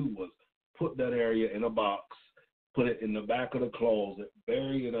could do was put that area in a box, put it in the back of the closet,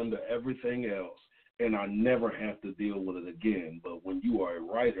 bury it under everything else, and I never have to deal with it again. But when you are a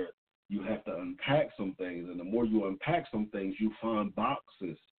writer, you have to unpack some things, and the more you unpack some things, you find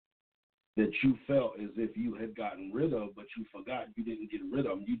boxes that you felt as if you had gotten rid of, but you forgot you didn't get rid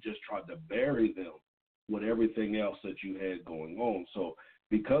of them. You just tried to bury them with everything else that you had going on. So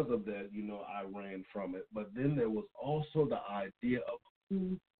because of that, I ran from it. But then there was also the idea of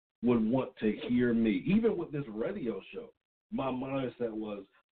who would want to hear me. Even with this radio show, my mindset was,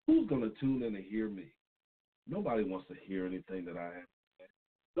 who's going to tune in and hear me? Nobody wants to hear anything that I have to say.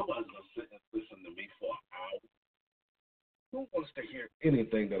 Nobody's going to sit and listen to me for an hour. Who wants to hear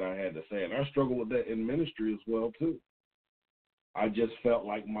anything that I had to say? And I struggle with that in ministry as well, too. I just felt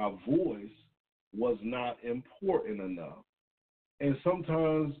like my voice was not important enough. And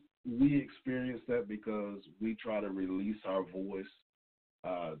sometimes we experience that because we try to release our voice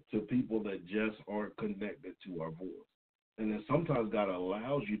to people that just aren't connected to our voice. And then sometimes God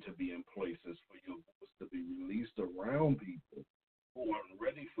allows you to be in places for your voice to be released around people who aren't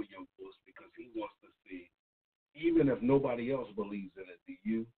ready for your voice because he wants to see, even if nobody else believes in it, do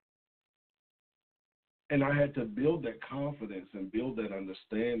you? And I had to build that confidence and build that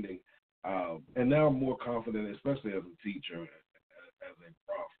understanding. And now I'm more confident, especially as a teacher, as a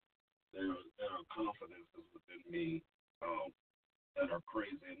prophet. There are confidences within me that are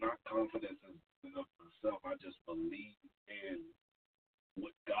crazy. And not confidences in of myself. I just believe in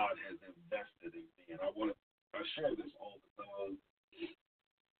what God has invested in me. And I share this all the time.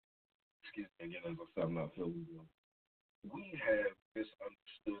 Excuse me again, as I said, I'm not feeling good. We have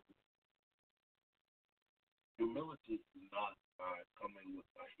misunderstood. Humility is not by coming with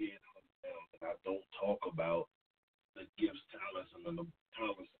my head hung down, and I don't talk about the gifts, talents, and the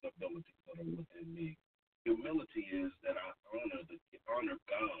talents and abilities that are within me. Humility is that I honor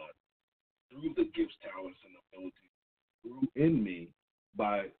God through the gifts, talents, and abilities in me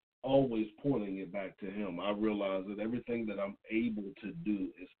by always pointing it back to Him. I realize that everything that I'm able to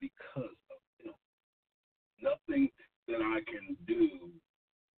do is because of Him. Nothing that I can do,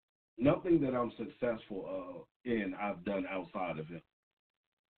 nothing that I'm successful in, I've done outside of Him.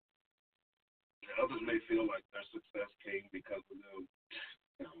 Others may feel like their success came because of them.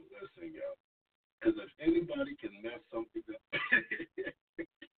 Listen, y'all. Because if anybody can mess something up,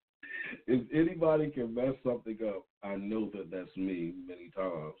 if anybody can mess something up, I know that that's me many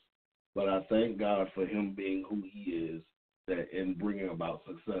times. But I thank God for Him being who He is, that in bringing about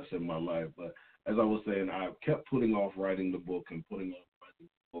success in my life. But as I was saying, I kept putting off writing the book and putting off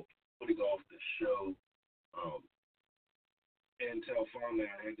the show, until finally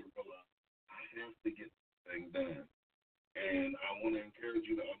I had to realize I have to get this thing done. And I want to encourage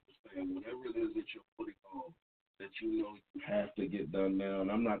you to understand whatever it is that you're putting off, that you know you have to get done now.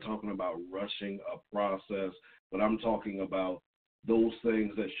 And I'm not talking about rushing a process, but I'm talking about those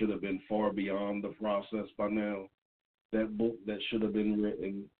things that should have been far beyond the process by now. That book that should have been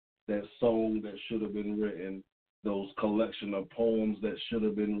written, that song that should have been written, those collection of poems that should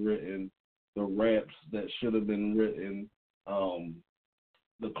have been written, the raps that should have been written,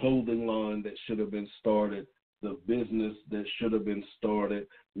 the clothing line that should have been started, the business that should have been started,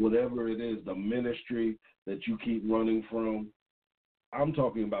 whatever it is, the ministry that you keep running from. I'm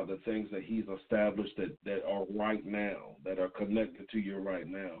talking about the things that He's established that are right now, that are connected to you right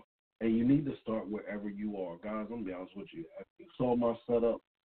now. And you need to start wherever you are. Guys, I'm going to be honest with you. If you saw my setup,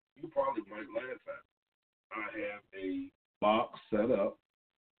 you probably might laugh at it. I have a box set up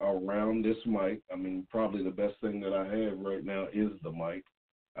around this mic. I mean, probably the best thing that I have right now is the mic.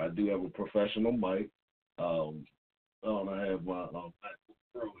 I do have a professional mic. And I have my MacBook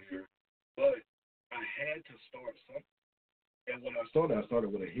Pro here. But I had to start something. And when I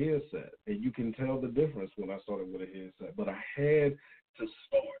started with a headset. And you can tell the difference when I started with a headset. But I had to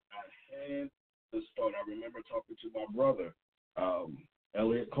start. I remember talking to my brother,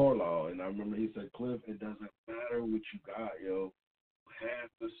 Elliot Carlisle, and I remember he said, Cliff, it doesn't matter what you got, yo. You have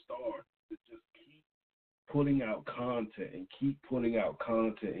to start. To just keep putting out content and keep putting out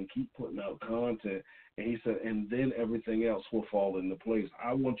content and keep putting out content. And he said, and then everything else will fall into place.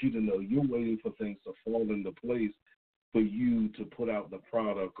 I want you to know you're waiting for things to fall into place for you to put out the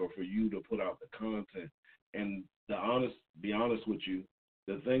product or for you to put out the content. And be honest with you,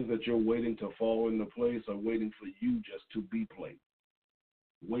 the things that you're waiting to fall into place are waiting for you just to be placed.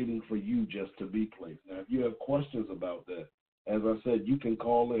 Waiting for you just to be placed. Now, if you have questions about that, as I said, you can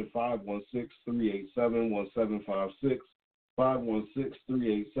call in 516-387-1756,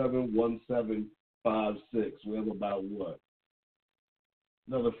 516-387-1756. We have about,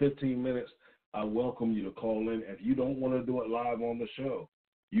 another 15 minutes. I welcome you to call in. If you don't want to do it live on the show,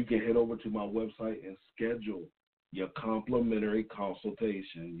 you can head over to my website and schedule your complimentary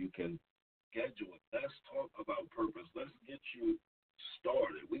consultation. You can schedule it. Let's talk about purpose. Let's get you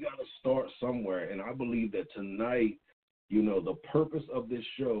started. We got to start somewhere. And I believe that tonight, the purpose of this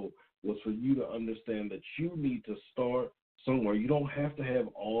show was for you to understand that you need to start somewhere. You don't have to have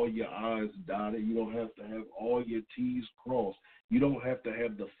all your I's dotted. You don't have to have all your T's crossed. You don't have to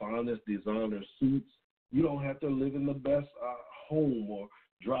have the finest designer suits. You don't have to live in the best home or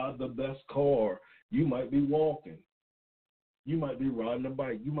drive the best car. You might be walking. You might be riding a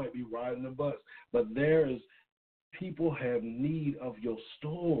bike. You might be riding a bus. But people have need of your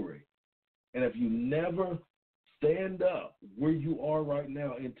story. And if you never stand up where you are right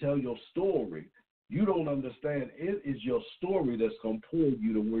now and tell your story, you don't understand. It is your story that's going to pull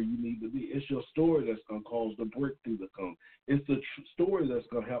you to where you need to be. It's your story that's going to cause the breakthrough to come. It's the story that's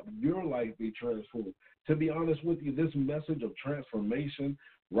going to help your life be transformed. To be honest with you, this message of transformation,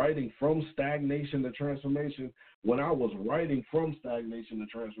 writing from stagnation to transformation, when I was writing from stagnation to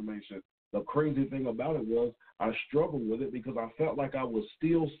transformation, the crazy thing about it was I struggled with it because I felt like I was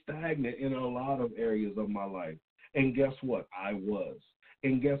still stagnant in a lot of areas of my life. And guess what? I was.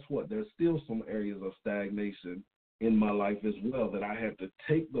 And guess what? There's still some areas of stagnation in my life as well that I had to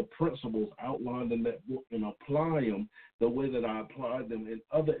take the principles outlined in that book and apply them the way that I applied them in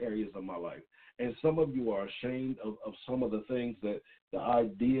other areas of my life. And some of you are ashamed of some of the things that the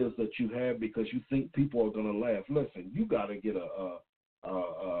ideas that you have because you think people are going to laugh. Listen, you got to get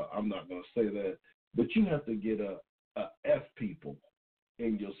I'm not going to say that, but you have to get a F people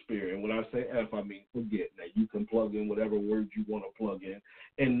in your spirit. And when I say F, I mean forget. Now, you can plug in whatever words you want to plug in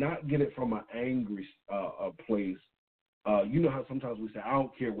and not get it from an angry place. You know how sometimes we say, I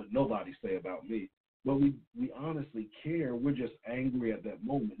don't care what nobody say about me. But we honestly care. We're just angry at that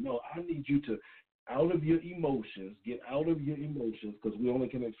moment. No, I need you to, out of your emotions, get out of your emotions, because we only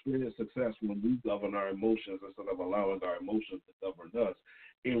can experience success when we govern our emotions instead of allowing our emotions to govern us,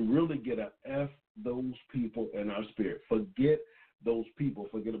 and really get a F those people in our spirit. Forget those people.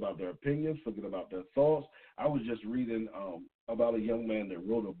 Forget about their opinions. Forget about their thoughts. I was just reading about a young man that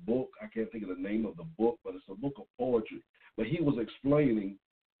wrote a book. I can't think of the name of the book, but it's a book of poetry. But he was explaining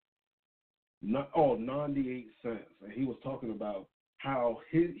 98 cents. And he was talking about how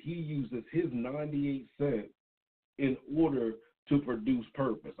he uses his 98 cents in order to produce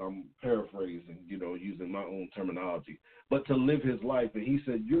purpose. I'm paraphrasing, using my own terminology, but to live his life. And he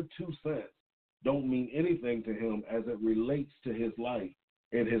said, your 2 cents don't mean anything to him as it relates to his life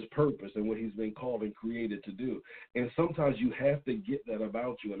and his purpose and what he's been called and created to do. And sometimes you have to get that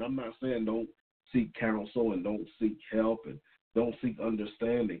about you. And I'm not saying don't seek counsel and don't seek help and don't seek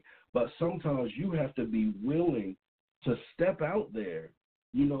understanding. But sometimes you have to be willing to step out there,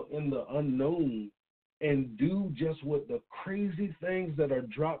 in the unknown and do just what the crazy things that are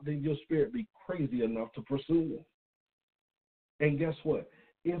dropped in your spirit be crazy enough to pursue them. And guess what?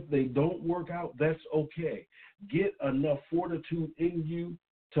 If they don't work out, that's okay. Get enough fortitude in you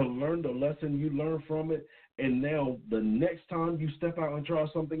to learn the lesson you learned from it. And now the next time you step out and try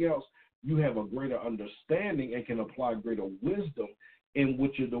something else, you have a greater understanding and can apply greater wisdom in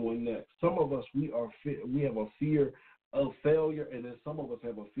what you're doing next. Some of us, we have a fear of failure, and then some of us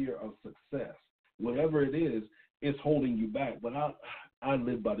have a fear of success. Whatever it is, it's holding you back. But I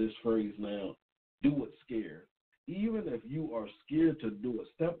live by this phrase now, do it scared. Even if you are scared to do it,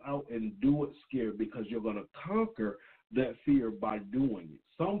 step out and do it scared, because you're going to conquer that fear by doing it.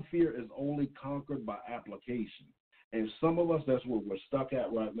 Some fear is only conquered by application. And some of us, that's where we're stuck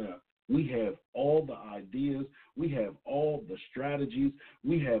at right now. We have all the ideas, we have all the strategies,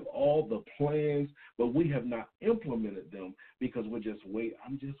 we have all the plans, but we have not implemented them because we're just waiting.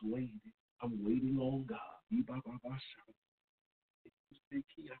 I'm just waiting. I'm waiting on God.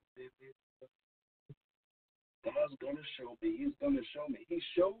 God's going to show me. He's going to show me. He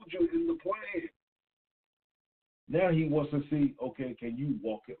showed you in the plan. Now he wants to see, okay, can you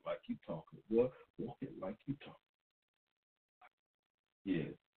walk it like you talk it? Well, walk it like you talk it.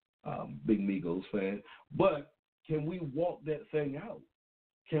 Yeah. Big Migos fan. But can we walk that thing out?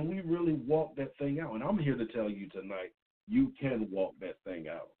 Can we really walk that thing out? And I'm here to tell you tonight, you can walk that thing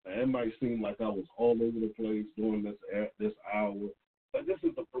out. Now, it might seem like I was all over the place during this hour, but this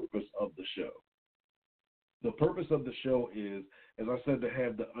is the purpose of the show. The purpose of the show is, as I said, to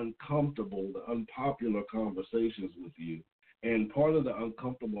have the uncomfortable, the unpopular conversations with you. And part of the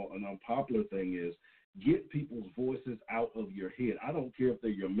uncomfortable and unpopular thing is get people's voices out of your head. I don't care if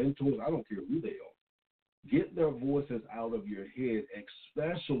they're your mentors. I don't care who they are. Get their voices out of your head,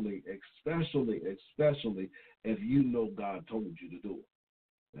 especially if you know God told you to do it.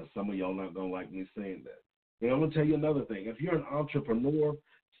 Now, some of y'all not going to like me saying that. And I'm going to tell you another thing. If you're an entrepreneur,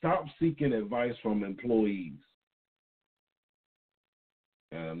 stop seeking advice from employees.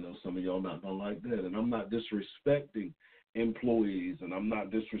 And I know some of y'all not going to like that. And I'm not disrespecting employees, and I'm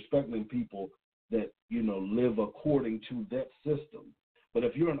not disrespecting people that, live according to that system. But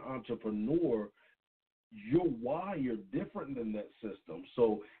if you're an entrepreneur, you're wired different than that system.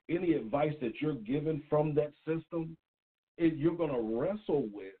 So any advice that you're given from that system, you're going to wrestle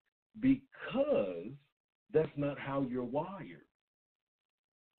with, because that's not how you're wired.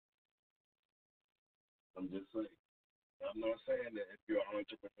 I'm just saying. I'm not saying that if you're an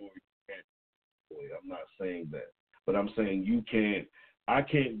entrepreneur, you can't. I'm not saying that. But I'm saying you can't I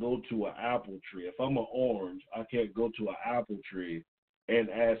can't go to an apple tree. If I'm an orange, I can't go to an apple tree and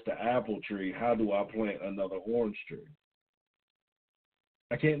ask the apple tree, how do I plant another orange tree?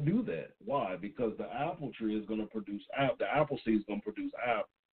 I can't do that. Why? Because the apple tree is going to produce apple. The apple seed is going to produce apple.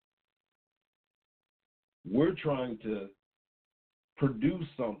 We're trying to produce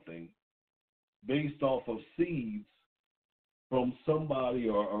something based off of seeds from somebody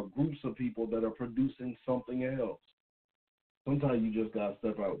or groups of people that are producing something else. Sometimes you just got to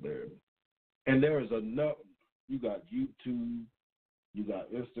step out there. And there is enough. You got YouTube, you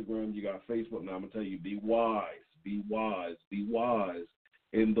got Instagram, you got Facebook. Now I'm going to tell you, be wise, be wise, be wise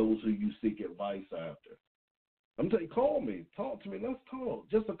in those who you seek advice after. I'm telling you, call me, talk to me, let's talk.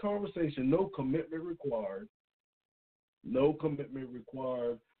 Just a conversation, no commitment required. No commitment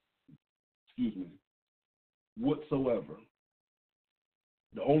required, whatsoever.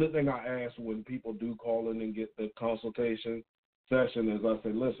 The only thing I ask when people do call in and get the consultation session is I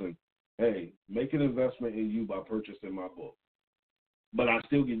say, listen, hey, make an investment in you by purchasing my book. But I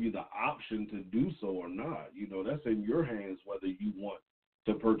still give you the option to do so or not. You know, that's in your hands whether you want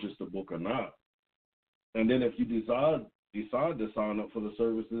to purchase the book or not. And then if you decide to sign up for the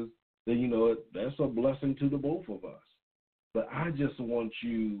services, then, you know, that's a blessing to the both of us. But I just want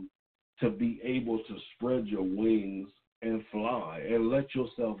you to be able to spread your wings and fly and let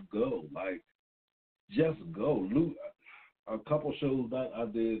yourself go. Like, just go. A couple shows that I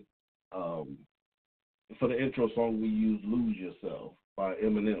did, for the intro song, we used Lose Yourself by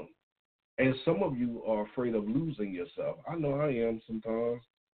Eminem. And some of you are afraid of losing yourself. I know I am sometimes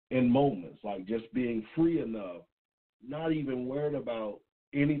in moments, like just being free enough, not even worried about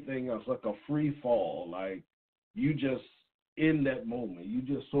anything else, like a free fall. Like, you just in that moment. You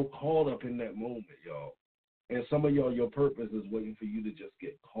just so caught up in that moment, y'all. And some of y'all, your purpose is waiting for you to just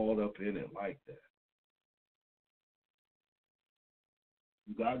get caught up in it like that.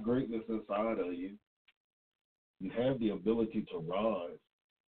 You got greatness inside of you. You have the ability to rise.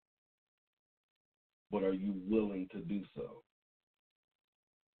 But are you willing to do so?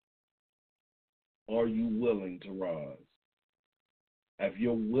 Are you willing to rise? If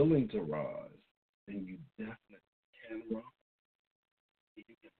you're willing to rise, then you definitely can rise.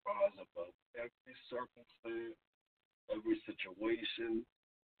 You can rise above every circumstance, every situation,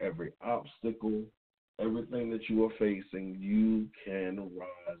 every obstacle, everything that you are facing, you can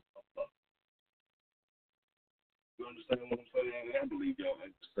rise above. You understand what I'm saying? I believe y'all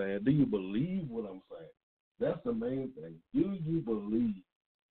understand. Do you believe what I'm saying? That's the main thing. Do you believe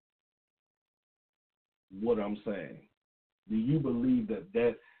what I'm saying? Do you believe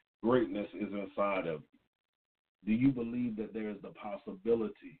that greatness is inside of you? Do you believe that there is the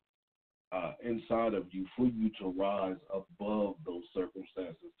possibility inside of you for you to rise above those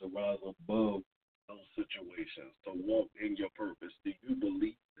circumstances, to rise above those situations, to walk in your purpose? Do you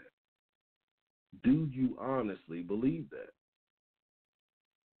believe that? Do you honestly believe that?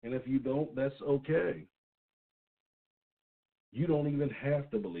 And if you don't, that's okay. You don't even have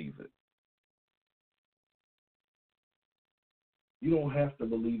to believe it. You don't have to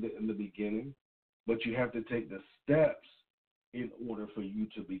believe it in the beginning, but you have to take the steps in order for you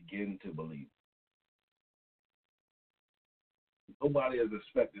to begin to believe. Nobody is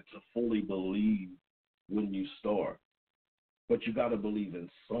expected to fully believe when you start, but you got to believe in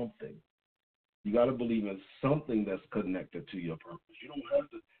something. You got to believe in something that's connected to your purpose. You don't have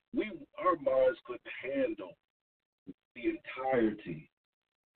to. Our minds couldn't handle the entirety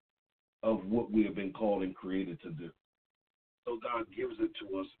of what we have been called and created to do. So God gives it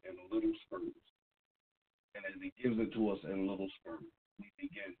to us in little spurts. And as he gives it to us in little spurts, we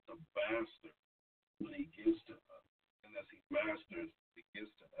begin to master what he gives to us. And as he masters what he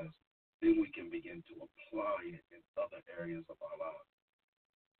gives to us, then we can begin to apply it in other areas of our lives.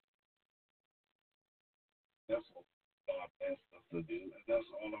 That's what God asked us to do, and that's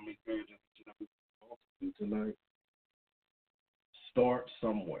all I'm encouraging you to do tonight. Start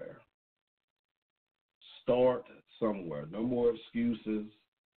somewhere. Start somewhere. No more excuses.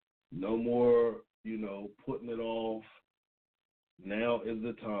 No more, putting it off. Now is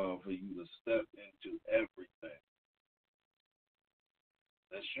the time for you to step into everything.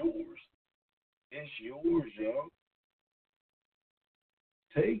 That's yours. It's yours, y'all.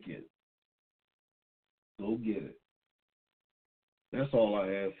 Take it. Go get it. That's all I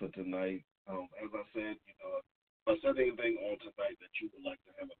have for tonight. As I said, if I said anything on tonight that you would like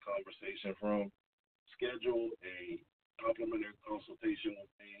to have a conversation from, schedule a complimentary consultation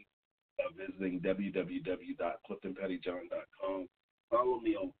with me by visiting www.cliftonpettyjohn.com. Follow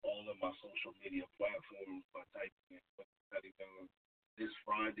me on all of my social media platforms by typing in Clifton Petty John. This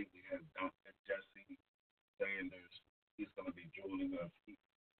Friday, we have Dr. Jesse Sanders He's going to be joining us. He's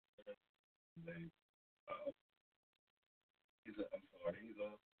a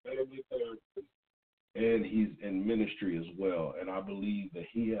family therapist, and he's in ministry as well. And I believe that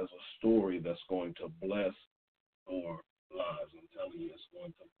he has a story that's going to bless your lives. I'm telling you, it's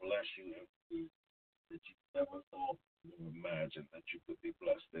going to bless you in ways that you never thought or imagined that you could be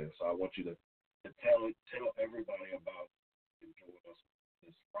blessed in. So I want you to tell everybody about it. Join us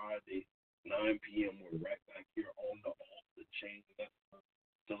this Friday, 9 p.m. We're right back here on the Off the Chain Network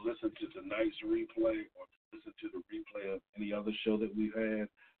to listen to tonight's replay or to listen to the replay of any other show that we've had.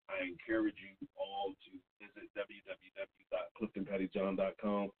 I encourage you all to visit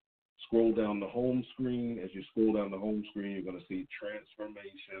www.cliftonpattyjohn.com. Scroll down the home screen. As you scroll down the home screen, you're going to see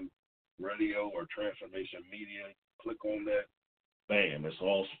Transformation Radio or Transformation Media. Click on that. Bam, it's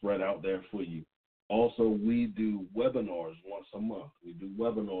all spread out there for you. Also, we do webinars once a month.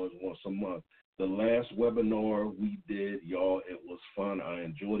 The last webinar we did, y'all, it was fun. I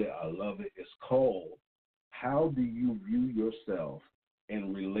enjoyed it. I love it. It's called How Do You View Yourself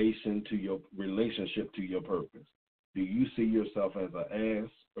in Relation to Your Relationship to Your Purpose? Do you see yourself as an ass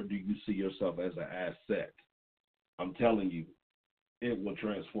or do you see yourself as an asset? I'm telling you, it will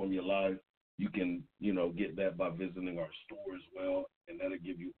transform your life. You can, get that by visiting our store as well, and that'll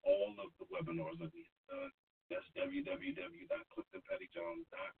give you all of the webinars that we've done. That's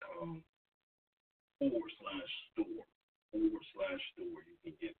www.cliftonpattyjohn.com/store. You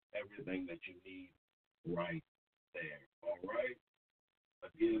can get everything that you need right there. All right?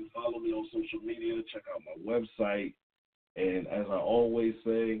 Again, follow me on social media. Check out my website. And as I always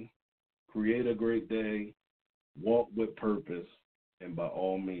say, create a great day, walk with purpose, and by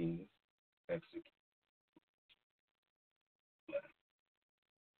all means, execute.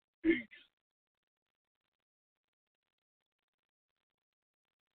 Peace.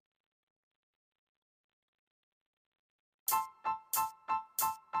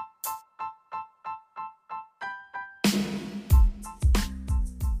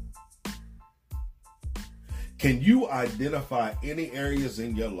 Can you identify any areas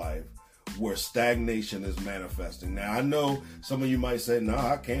in your life where stagnation is manifesting? Now, I know some of you might say, no,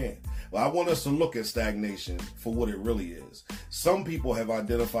 I can't. Well, I want us to look at stagnation for what it really is. Some people have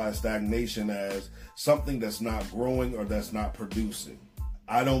identified stagnation as something that's not growing or that's not producing.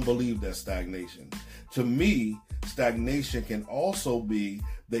 I don't believe that's stagnation. To me, stagnation can also be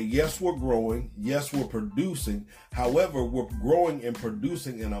that yes, we're growing, yes, we're producing. However, we're growing and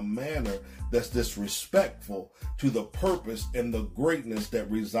producing in a manner that's disrespectful to the purpose and the greatness that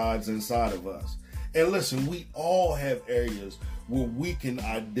resides inside of us. And listen, we all have areas where we can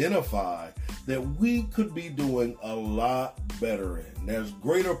identify that we could be doing a lot better in. There's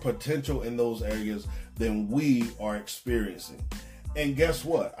greater potential in those areas than we are experiencing. And guess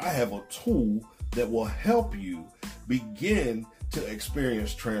what? I have a tool that will help you begin to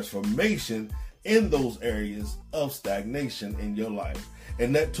experience transformation in those areas of stagnation in your life.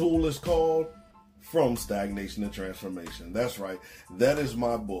 And that tool is called From Stagnation to Transformation. That's right. That is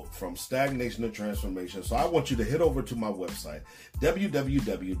my book, From Stagnation to Transformation. So I want you to head over to my website,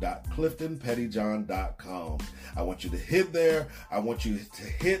 www.cliftonpattyjohn.com. I want you to hit there. I want you to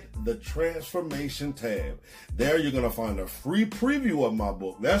hit the Transformation tab. There you're going to find a free preview of my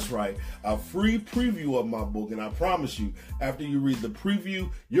book. That's right, a free preview of my book. And I promise you, after you read the preview,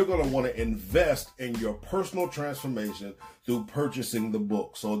 you're going to want to invest in your personal transformation through purchasing the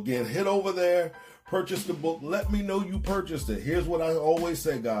book. So again, hit over there, purchase the book. Let me know you purchased it. Here's what I always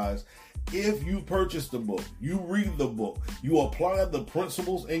say, guys. If you purchase the book, you read the book, you apply the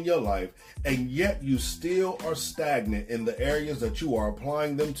principles in your life, and yet you still are stagnant in the areas that you are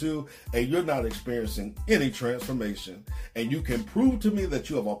applying them to, and you're not experiencing any transformation, and you can prove to me that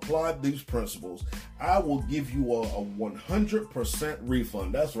you have applied these principles, I will give you a 100%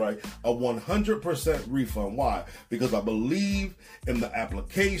 refund. That's right, a 100% refund. Why? Because I believe in the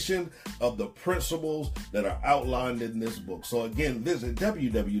application of the principles that are outlined in this book. So again, visit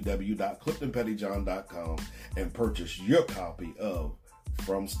www.cliftonpattyjohn.com and purchase your copy of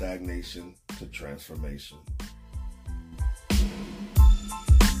From Stagnation to Transformation.